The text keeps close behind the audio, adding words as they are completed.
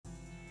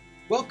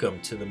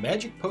Welcome to the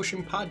Magic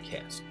Potion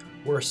Podcast,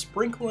 where a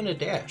sprinkle and a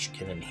dash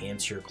can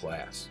enhance your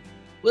class.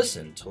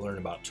 Listen to learn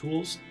about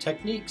tools,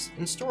 techniques,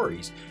 and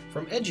stories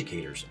from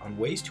educators on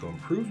ways to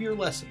improve your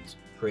lessons,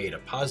 create a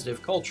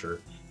positive culture,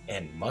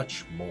 and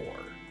much more.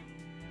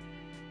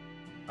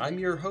 I'm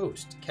your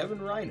host, Kevin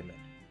Reineman,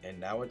 and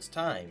now it's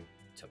time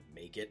to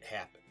make it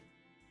happen.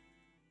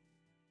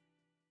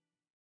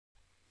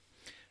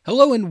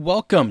 Hello and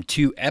welcome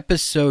to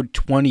episode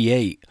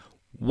 28,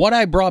 What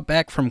I Brought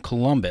Back from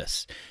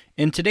Columbus.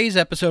 In today's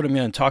episode, I'm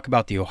going to talk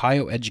about the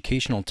Ohio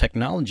Educational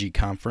Technology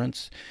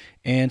Conference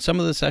and some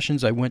of the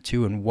sessions I went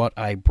to and what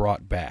I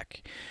brought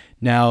back.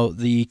 Now,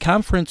 the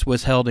conference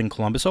was held in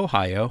Columbus,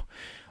 Ohio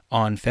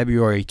on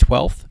February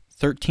 12th,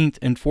 13th,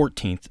 and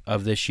 14th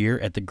of this year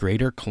at the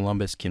Greater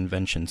Columbus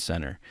Convention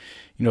Center.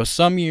 You know,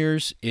 some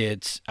years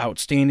it's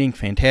outstanding,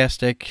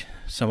 fantastic.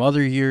 Some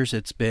other years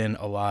it's been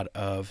a lot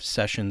of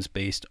sessions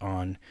based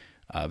on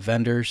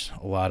vendors,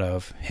 a lot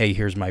of, hey,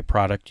 here's my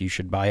product, you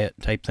should buy it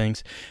type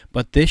things.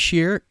 But this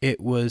year it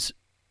was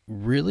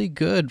really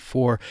good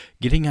for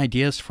getting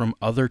ideas from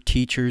other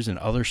teachers and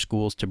other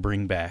schools to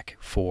bring back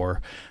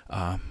for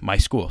my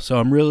school. So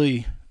I'm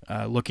really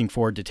looking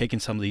forward to taking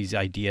some of these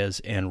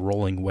ideas and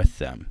rolling with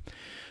them.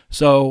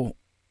 So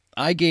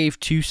I gave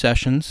two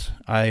sessions.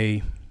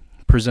 I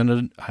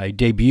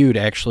debuted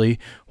actually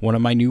one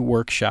of my new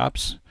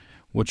workshops,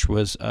 which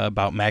was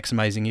about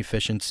maximizing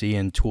efficiency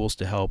and tools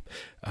to help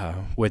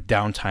with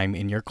downtime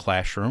in your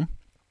classroom.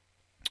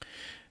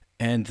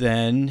 And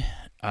then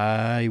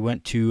I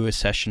went to a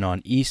session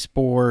on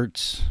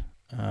esports,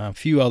 a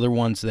few other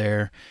ones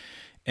there.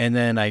 And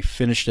then I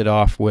finished it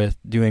off with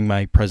doing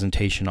my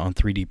presentation on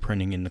 3D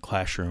printing in the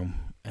classroom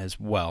as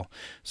well.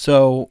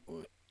 So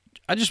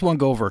I just want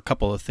to go over a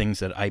couple of things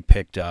that I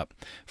picked up.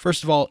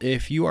 First of all,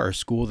 if you are a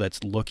school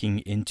that's looking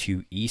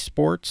into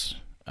esports,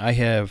 I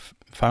have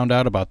found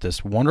out about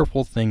this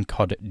wonderful thing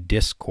called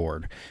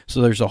Discord. So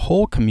there's a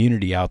whole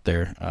community out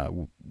there.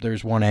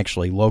 There's one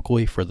actually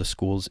locally for the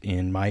schools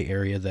in my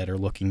area that are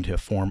looking to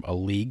form a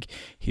league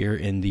here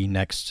in the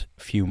next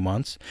few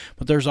months.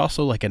 But there's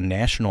also like a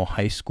national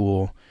high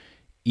school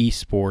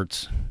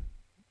esports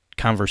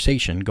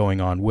conversation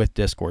going on with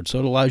Discord. So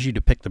it allows you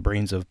to pick the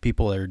brains of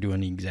people that are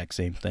doing the exact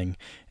same thing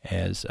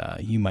as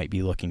you might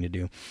be looking to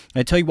do. And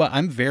I tell you what,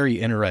 I'm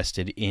very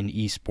interested in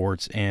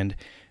esports and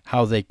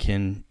how they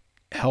can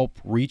help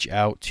reach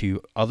out to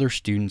other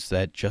students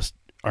that just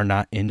are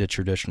not into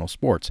traditional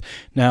sports.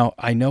 Now,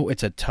 I know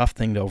it's a tough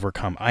thing to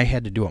overcome. I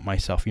had to do it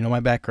myself. You know, my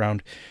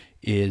background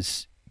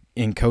is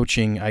in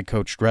coaching. I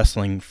coached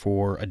wrestling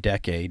for a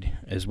decade,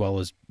 as well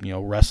as,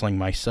 wrestling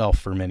myself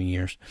for many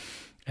years.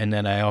 And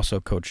then I also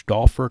coached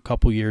golf for a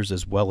couple years,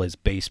 as well as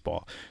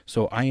baseball.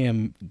 So I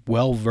am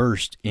well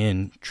versed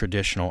in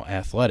traditional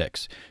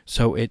athletics.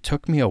 So it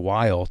took me a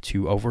while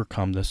to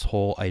overcome this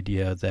whole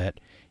idea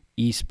that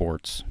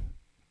esports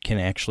can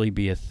actually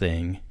be a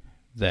thing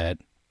that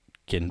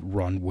can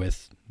run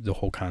with the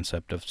whole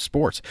concept of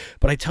sports.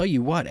 But I tell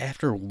you what,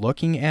 after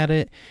looking at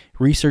it,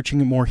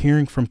 researching it more,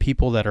 hearing from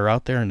people that are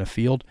out there in the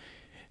field,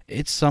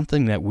 it's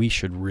something that we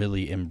should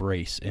really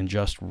embrace and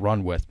just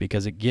run with,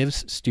 because it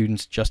gives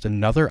students just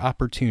another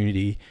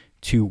opportunity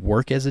to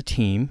work as a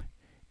team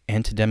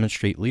and to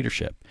demonstrate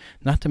leadership.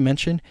 Not to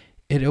mention,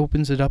 it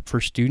opens it up for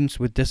students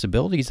with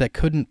disabilities that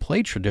couldn't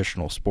play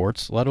traditional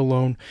sports, let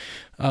alone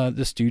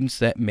the students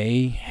that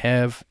may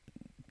have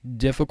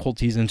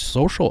difficulties in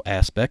social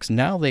aspects.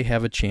 Now they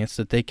have a chance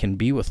that they can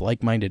be with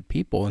like-minded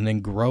people and then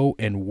grow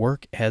and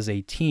work as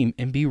a team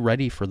and be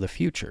ready for the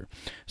future.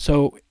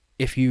 So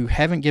if you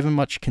haven't given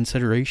much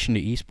consideration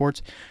to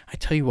esports, I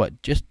tell you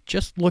what,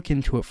 just look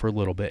into it for a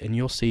little bit and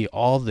you'll see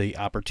all the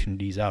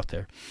opportunities out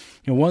there.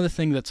 One of the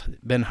things that's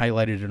been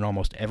highlighted in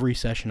almost every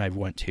session I've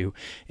went to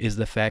is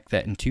the fact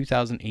that in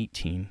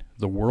 2018,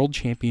 the World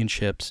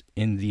Championships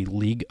in the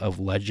League of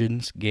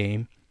Legends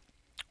game,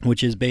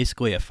 which is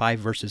basically a 5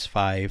 versus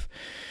 5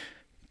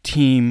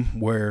 team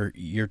where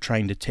you're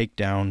trying to take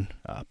down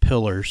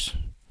pillars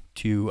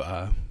to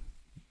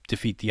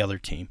defeat the other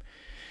team.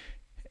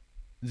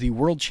 The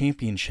World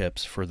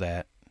Championships for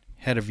that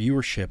had a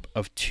viewership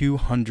of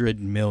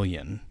 200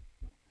 million.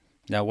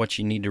 Now, what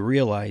you need to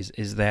realize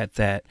is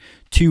that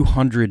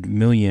 200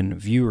 million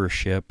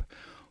viewership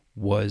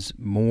was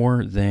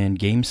more than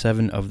Game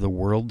 7 of the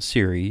World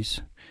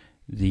Series,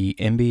 the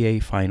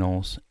NBA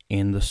Finals,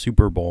 and the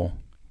Super Bowl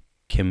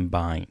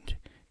combined.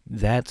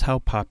 That's how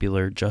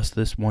popular just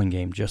this one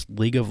game, just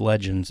League of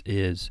Legends,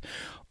 is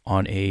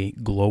on a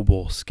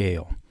global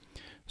scale.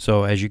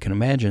 So as you can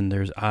imagine,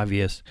 there's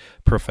obvious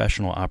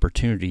professional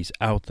opportunities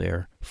out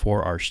there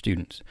for our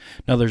students.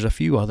 Now, there's a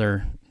few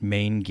other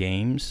main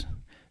games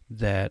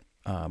that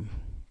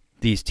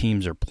these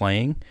teams are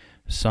playing.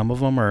 Some of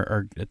them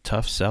are a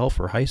tough sell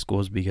for high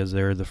schools because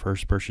they're the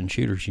first-person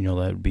shooters. That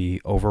would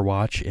be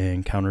Overwatch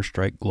and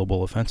Counter-Strike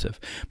Global Offensive.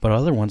 But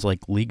other ones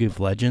like League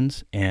of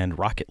Legends and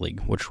Rocket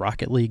League, which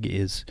Rocket League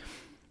is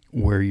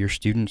where your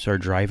students are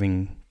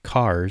driving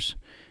cars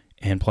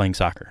and playing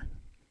soccer.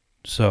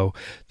 So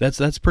that's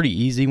a pretty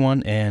easy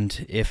one,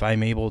 and if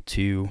I'm able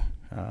to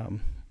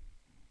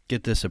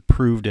get this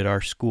approved at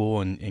our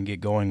school and get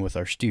going with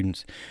our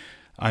students,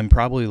 I'm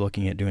probably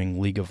looking at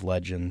doing League of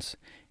Legends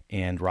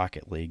and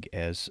Rocket League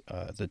as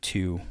the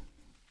two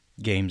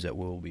games that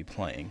we'll be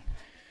playing.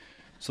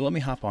 So let me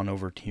hop on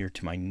over here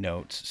to my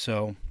notes.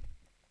 So,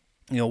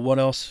 what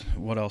else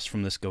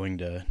from this getting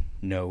to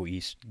know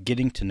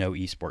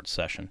esports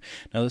session?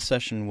 Now, this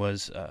session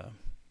was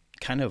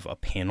kind of a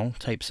panel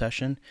type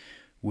session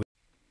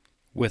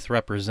with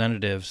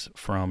representatives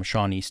from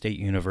Shawnee State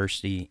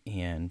University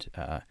and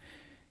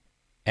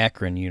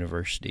Akron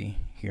University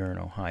here in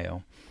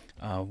Ohio.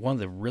 One of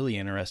the really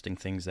interesting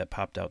things that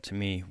popped out to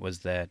me was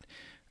that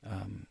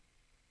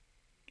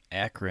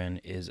Akron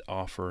is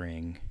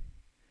offering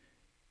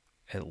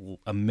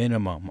a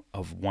minimum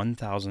of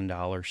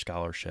 $1,000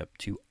 scholarship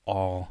to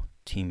all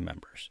team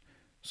members.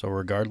 So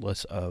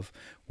regardless of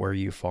where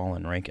you fall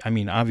in rank, I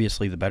mean,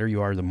 obviously the better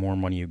you are, the more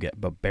money you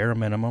get, but bare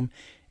minimum,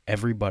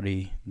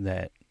 everybody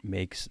that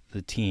makes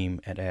the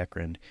team at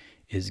Akron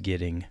is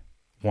getting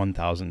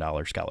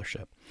 $1,000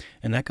 scholarship.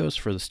 And that goes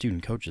for the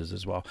student coaches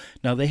as well.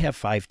 Now, they have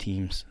 5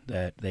 teams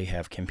that they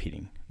have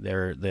competing.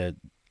 The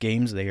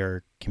games they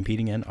are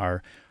competing in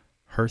are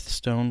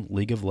Hearthstone,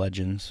 League of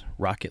Legends,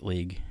 Rocket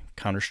League,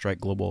 Counter-Strike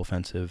Global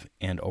Offensive,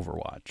 and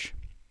Overwatch.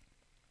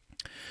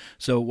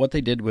 So what they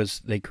did was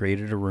they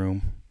created a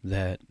room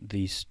that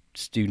these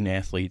student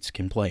athletes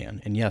can play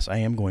in. And yes, I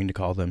am going to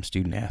call them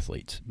student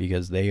athletes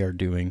because they are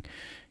doing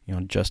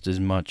just as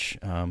much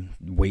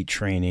weight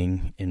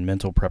training and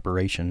mental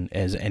preparation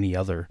as any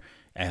other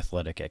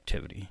athletic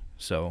activity.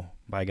 So,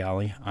 by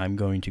golly, I'm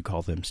going to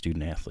call them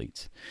student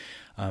athletes.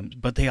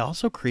 But they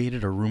also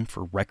created a room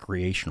for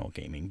recreational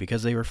gaming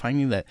because they were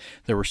finding that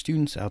there were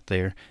students out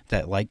there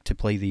that liked to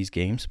play these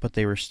games, but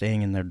they were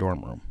staying in their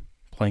dorm room,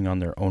 playing on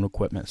their own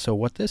equipment. So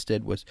what this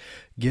did was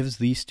gives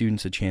these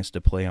students a chance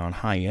to play on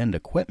high-end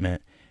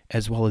equipment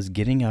as well as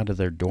getting out of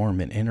their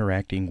dorm and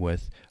interacting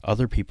with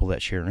other people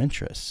that share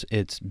interests.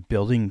 It's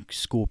building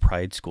school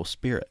pride, school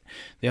spirit.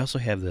 They also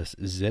have this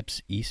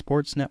Zips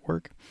Esports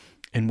network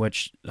in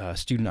which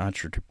student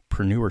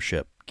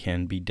entrepreneurship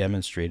can be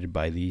demonstrated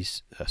by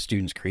these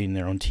students creating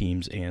their own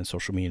teams and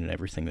social media and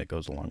everything that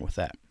goes along with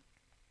that.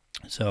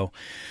 So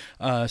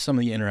some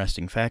of the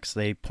interesting facts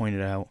they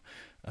pointed out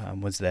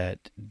was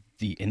that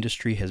the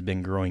industry has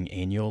been growing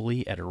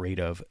annually at a rate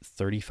of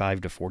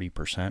 35 to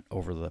 40%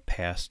 over the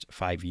past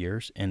 5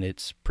 years, and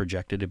it's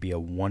projected to be a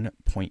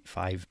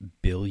 $1.5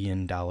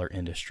 billion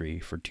industry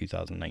for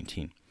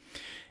 2019.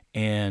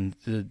 And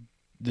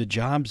the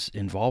jobs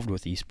involved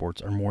with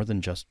esports are more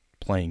than just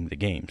playing the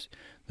games.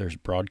 There's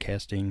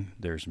broadcasting,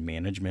 there's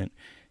management,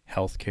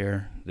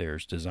 healthcare,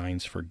 there's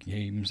designs for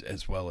games,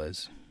 as well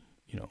as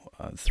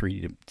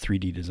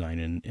 3D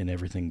design and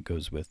everything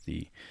goes with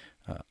the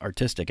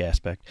artistic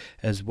aspect,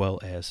 as well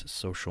as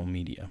social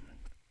media.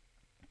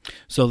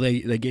 So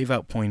they gave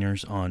out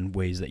pointers on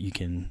ways that you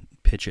can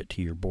pitch it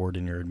to your board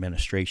and your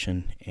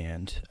administration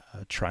and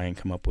try and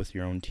come up with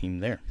your own team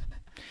there.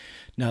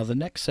 Now, the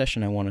next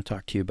session I want to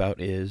talk to you about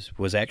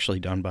was actually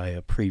done by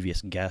a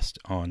previous guest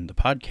on the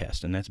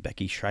podcast, and that's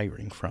Becky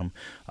Schreiring from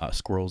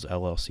Squirrels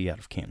LLC out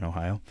of Canton,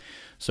 Ohio.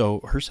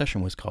 So her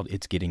session was called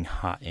 "It's Getting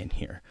Hot in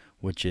Here,"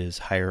 which is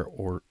higher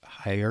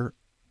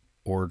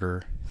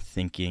order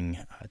thinking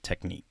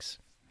techniques.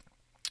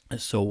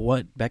 So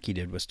what Becky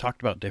did was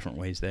talked about different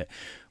ways that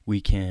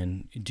we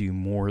can do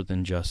more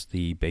than just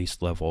the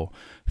base level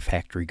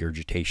fact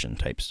regurgitation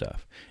type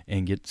stuff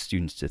and get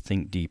students to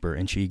think deeper.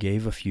 And she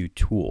gave a few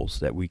tools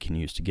that we can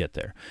use to get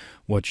there,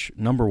 which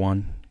number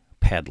one,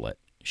 Padlet.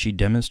 She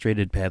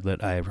demonstrated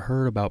Padlet. I have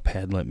heard about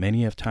Padlet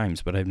many of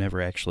times, but I've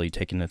never actually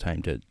taken the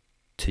time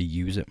to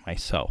use it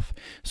myself.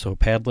 So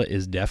Padlet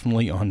is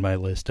definitely on my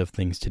list of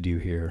things to do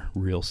here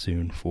real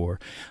soon for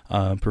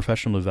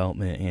professional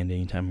development and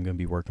anytime I'm going to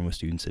be working with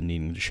students and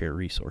needing to share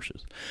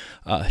resources.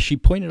 She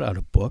pointed out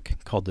a book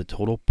called The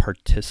Total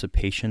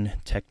Participation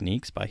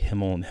Techniques by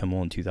Himmel and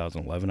Himmel in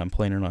 2011. I'm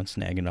planning on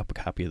snagging up a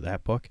copy of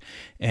that book,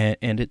 and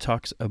it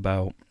talks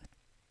about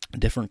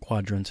different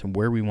quadrants and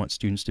where we want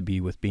students to be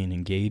with being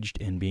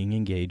engaged and being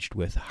engaged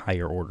with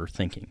higher order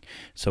thinking.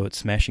 So it's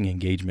smashing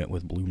engagement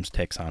with Bloom's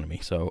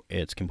taxonomy. So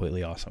it's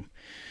completely awesome.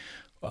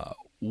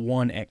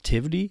 One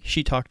activity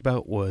she talked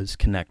about was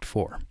Connect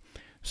 4.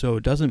 So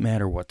it doesn't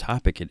matter what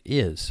topic it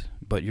is,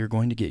 but you're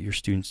going to get your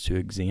students to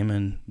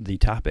examine the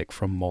topic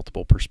from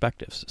multiple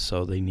perspectives.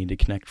 So they need to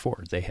Connect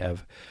 4. They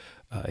have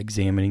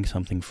examining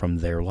something from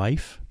their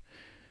life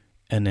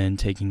and then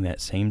taking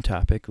that same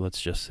topic.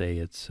 Let's just say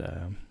it's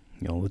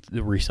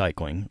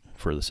recycling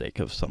for the sake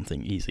of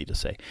something easy to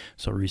say.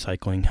 So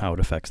recycling, how it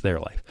affects their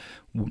life.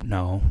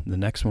 Now, the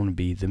next one would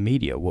be the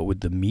media. What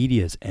would the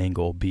media's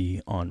angle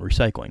be on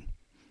recycling?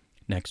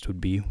 Next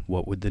would be,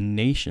 what would the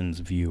nation's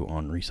view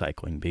on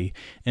recycling be?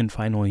 And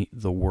finally,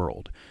 the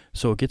world.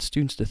 So it gets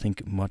students to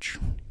think much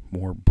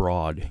more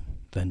broad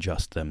than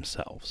just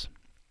themselves.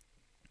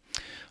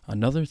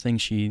 Another thing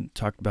she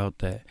talked about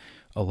that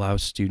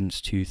allows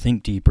students to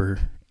think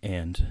deeper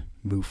and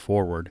move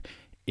forward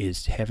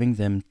is having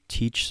them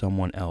teach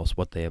someone else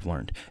what they have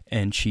learned.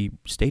 And she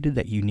stated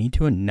that you need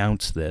to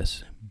announce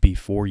this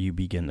before you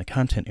begin the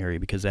content area,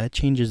 because that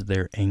changes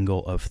their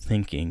angle of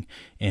thinking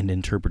and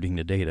interpreting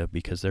the data,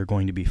 because they're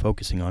going to be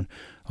focusing on,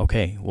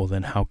 okay, well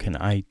then how can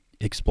I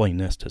explain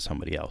this to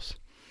somebody else?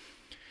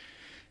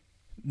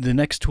 The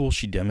next tool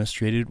she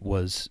demonstrated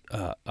was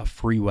a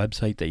free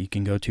website that you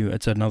can go to.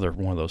 It's another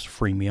one of those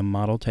freemium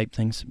model type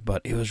things,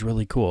 but it was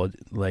really cool.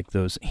 Like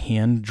those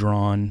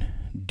hand-drawn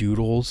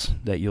doodles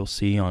that you'll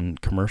see on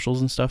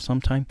commercials and stuff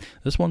sometime.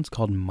 This one's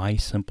called My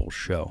Simple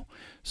Show.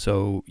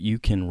 So you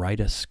can write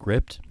a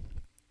script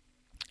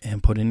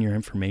and put in your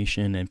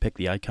information and pick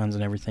the icons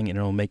and everything, and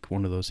it'll make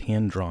one of those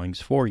hand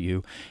drawings for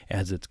you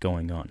as it's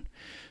going on.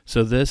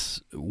 So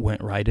this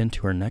went right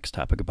into our next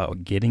topic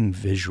about getting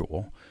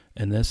visual.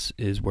 And this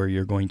is where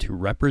you're going to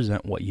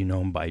represent what you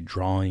know by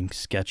drawing,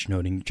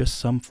 sketchnoting, just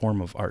some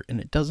form of art. And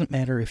it doesn't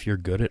matter if you're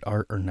good at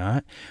art or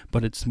not,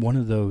 but it's one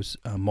of those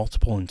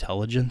multiple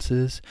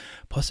intelligences.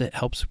 Plus, it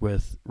helps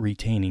with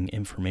retaining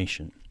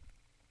information.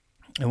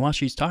 And while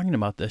she's talking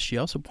about this, she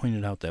also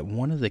pointed out that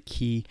one of the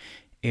key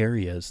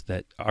areas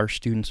that our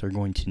students are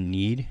going to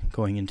need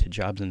going into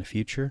jobs in the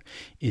future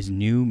is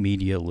new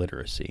media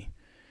literacy.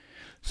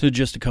 So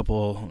just a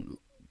couple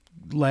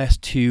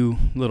last two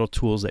little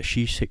tools that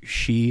she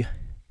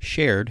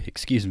shared,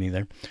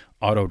 there,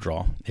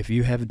 AutoDraw. If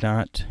you have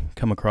not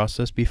come across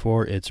this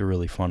before, it's a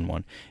really fun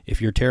one.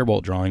 If you're terrible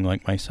at drawing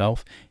like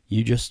myself,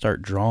 you just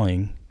start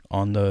drawing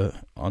in the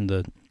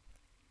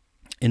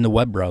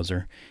web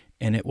browser,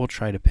 and it will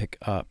try to pick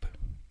up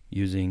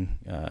using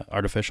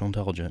artificial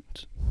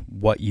intelligence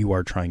what you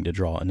are trying to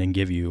draw, and then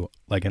give you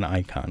like an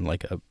icon,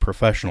 like a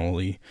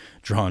professionally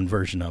drawn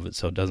version of it,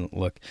 so it doesn't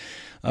look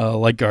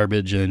like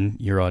garbage, and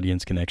your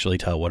audience can actually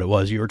tell what it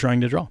was you were trying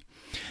to draw.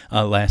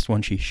 Last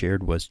one she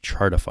shared was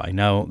Chartify.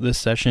 Now, this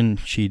session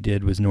she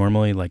did was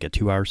normally like a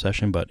 2-hour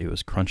session, but it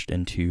was crunched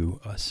into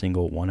a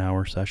single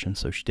 1-hour session,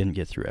 so she didn't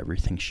get through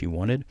everything she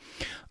wanted.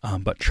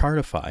 But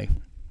Chartify,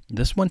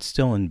 this one's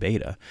still in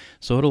beta,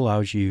 so it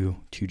allows you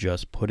to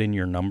just put in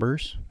your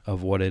numbers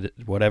of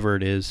whatever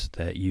it is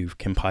that you've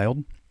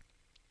compiled,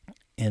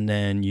 and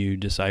then you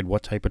decide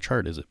what type of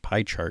chart. Is it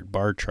pie chart,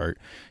 bar chart,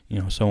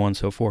 so on and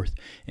so forth,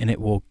 and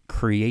it will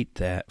create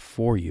that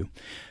for you.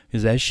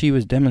 Because as she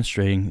was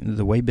demonstrating,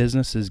 the way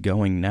business is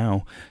going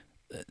now,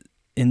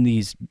 in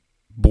these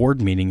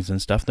board meetings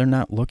and stuff, they're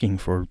not looking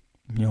for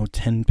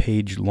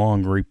 10-page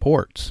long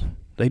reports.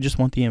 They just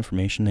want the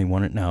information. They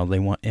want it now. They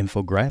want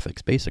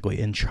infographics, basically,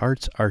 and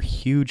charts are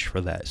huge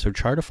for that. So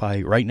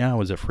Chartify right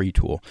now is a free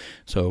tool.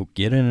 So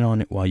get in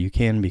on it while you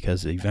can,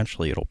 because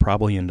eventually it'll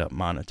probably end up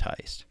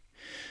monetized.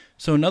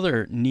 So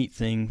another neat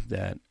thing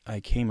that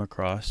I came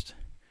across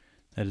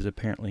that is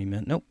apparently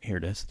here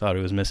it is. Thought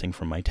it was missing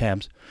from my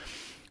tabs.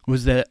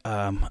 Was that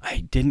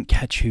I didn't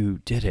catch who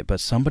did it,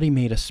 but somebody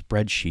made a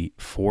spreadsheet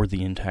for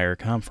the entire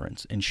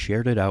conference and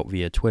shared it out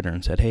via Twitter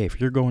and said, hey, if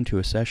you're going to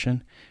a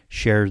session,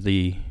 share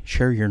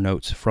your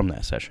notes from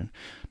that session.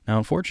 Now,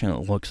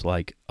 unfortunately, it looks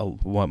like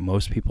what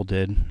most people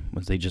did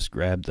was they just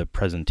grabbed the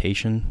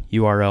presentation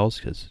URLs,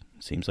 because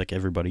it seems like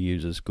everybody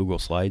uses Google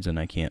Slides, and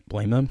I can't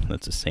blame them.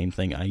 That's the same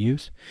thing I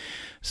use.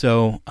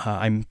 So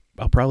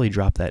I'll probably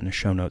drop that in the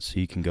show notes so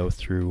you can go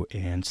through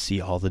and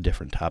see all the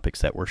different topics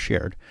that were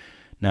shared.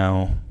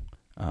 Now,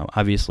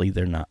 obviously,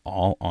 they're not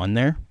all on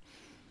there.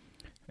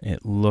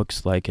 It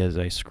looks like as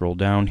I scroll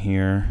down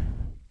here,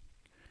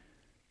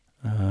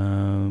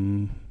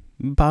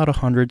 about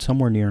 100,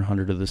 somewhere near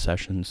 100 of the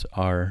sessions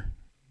are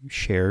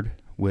shared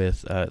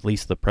with at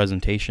least the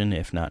presentation,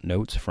 if not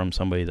notes, from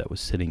somebody that was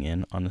sitting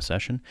in on the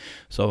session.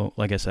 So,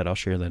 like I said, I'll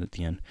share that at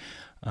the end.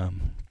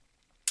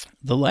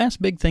 The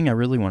last big thing I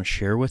really want to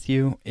share with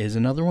you is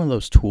another one of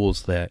those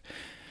tools that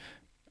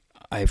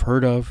I've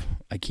heard of,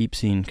 I keep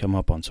seeing come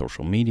up on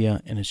social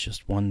media, and it's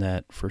just one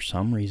that for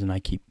some reason I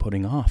keep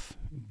putting off,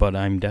 but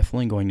I'm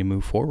definitely going to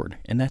move forward,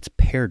 and that's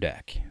Pear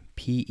Deck,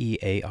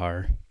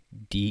 Peardeck.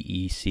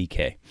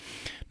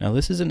 Now,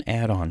 this is an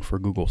add-on for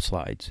Google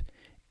Slides,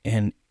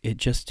 and it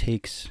just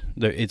it's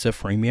a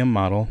freemium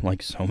model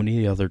like so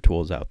many other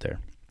tools out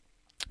there.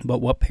 But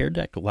what Pear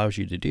Deck allows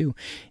you to do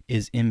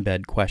is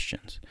embed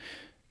questions,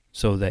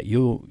 so that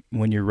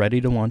when you're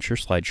ready to launch your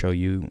slideshow,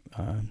 you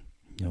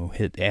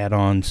hit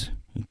add-ons,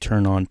 you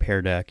turn on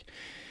Pear Deck,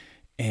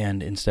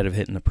 and instead of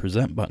hitting the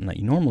present button that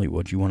you normally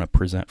would, you want to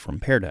present from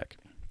Pear Deck.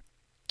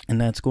 And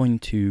that's going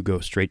to go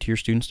straight to your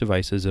students'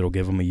 devices. It'll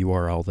give them a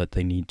URL that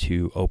they need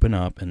to open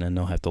up, and then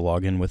they'll have to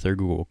log in with their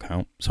Google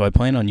account. So I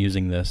plan on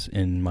using this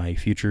in my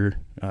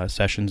future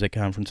sessions at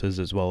conferences,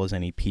 as well as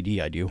any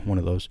PD I do, one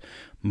of those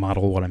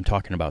model what I'm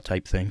talking about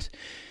type things.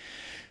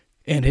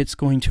 And it's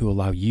going to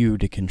allow you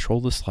to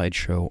control the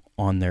slideshow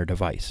on their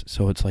device.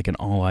 So it's like an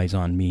all eyes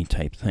on me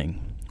type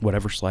thing.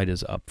 Whatever slide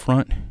is up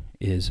front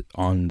is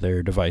on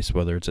their device,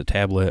 whether it's a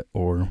tablet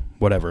or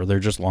whatever. They're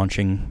just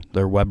launching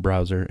their web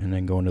browser and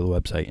then going to the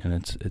website, and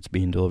it's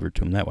being delivered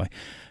to them that way.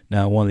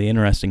 Now, one of the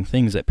interesting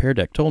things that Pear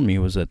Deck told me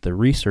was that the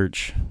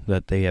research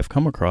that they have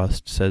come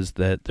across says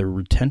that the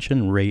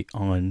retention rate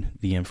on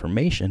the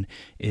information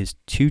is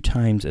 2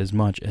 times as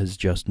much as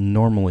just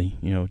normally,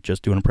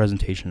 just doing a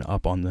presentation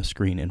up on the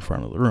screen in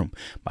front of the room.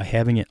 By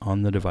having it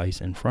on the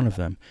device in front of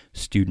them,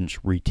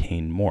 students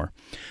retain more.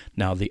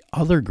 Now, the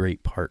other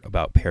great part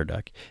about Pear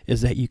Deck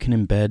is that you can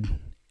embed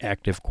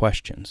active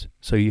questions.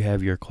 So you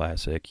have your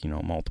classic,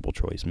 multiple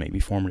choice, maybe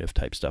formative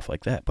type stuff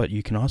like that, but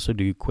you can also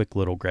do quick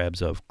little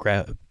grabs of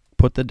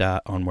put the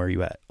dot on where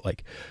you at.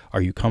 Like,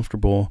 are you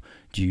comfortable?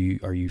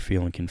 Are you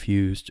feeling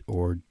confused?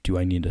 Or do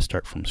I need to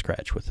start from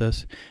scratch with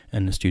this?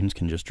 And the students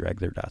can just drag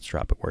their dots,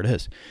 drop it where it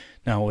is.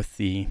 Now with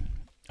the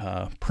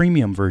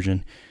premium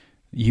version,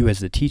 you as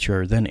the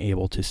teacher are then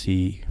able to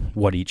see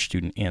what each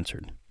student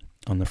answered.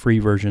 On the free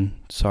version,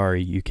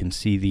 sorry, you can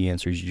see the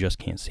answers, you just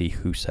can't see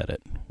who said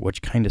it,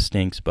 which kind of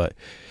stinks, but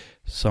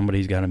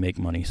somebody's got to make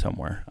money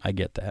somewhere. I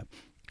get that.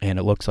 And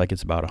it looks like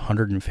it's about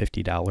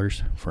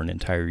 $150 for an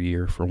entire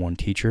year for one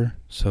teacher.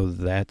 So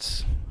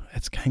that's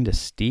kind of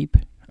steep,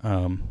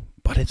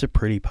 but it's a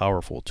pretty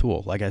powerful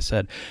tool. Like I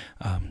said,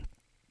 I'm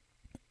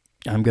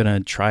going to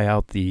try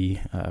out the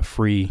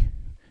free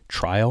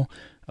trial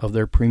of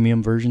their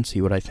premium version,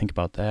 see what I think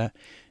about that.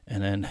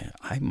 And then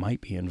I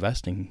might be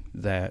investing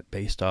that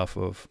based off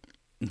of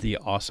the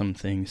awesome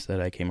things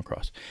that I came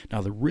across.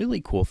 Now, the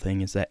really cool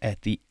thing is that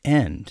at the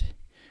end,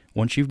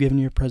 once you've given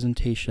your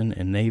presentation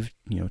and they've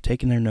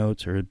taken their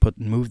notes or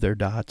moved their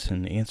dots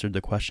and answered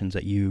the questions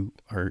that you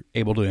are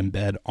able to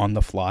embed on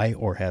the fly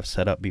or have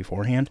set up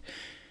beforehand,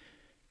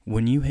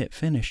 when you hit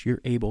finish,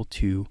 you're able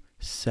to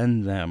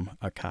send them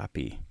a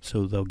copy.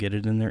 So they'll get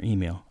it in their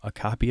email, a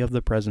copy of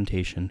the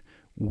presentation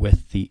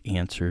with the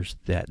answers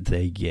that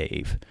they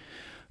gave.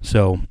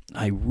 So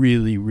I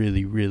really,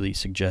 really, really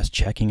suggest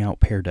checking out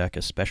Pear Deck,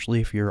 especially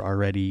if you're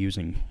already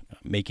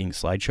making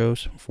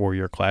slideshows for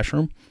your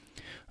classroom.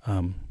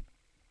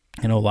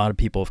 I know a lot of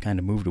people have kind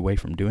of moved away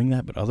from doing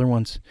that, but other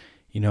ones,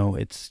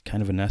 it's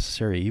kind of a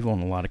necessary evil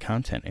in a lot of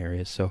content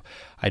areas. So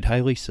I'd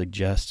highly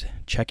suggest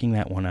checking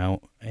that one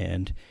out.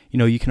 And,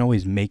 you can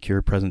always make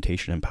your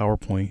presentation in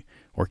PowerPoint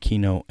or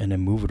Keynote and then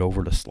move it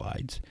over to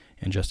slides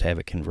and just have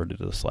it converted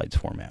to the slides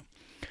format.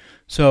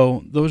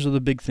 So those are the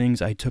big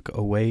things I took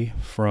away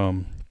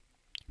from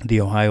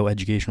the Ohio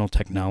Educational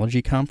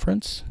Technology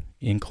Conference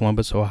in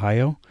Columbus,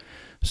 Ohio.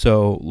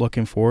 So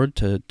looking forward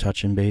to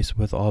touching base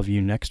with all of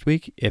you next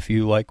week. If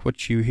you like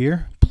what you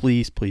hear,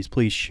 please, please,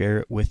 please share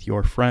it with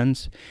your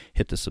friends.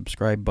 Hit the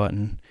subscribe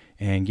button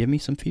and give me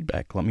some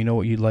feedback. Let me know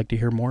what you'd like to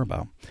hear more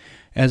about.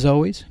 As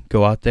always,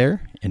 go out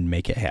there and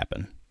make it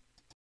happen.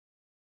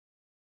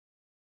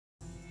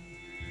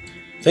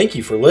 Thank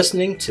you for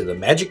listening to the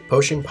Magic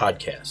Potion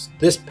Podcast.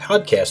 This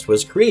podcast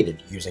was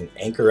created using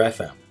Anchor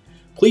FM.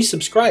 Please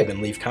subscribe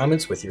and leave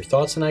comments with your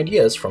thoughts and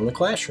ideas from the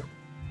classroom.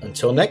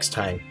 Until next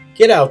time,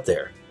 get out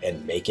there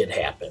and make it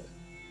happen.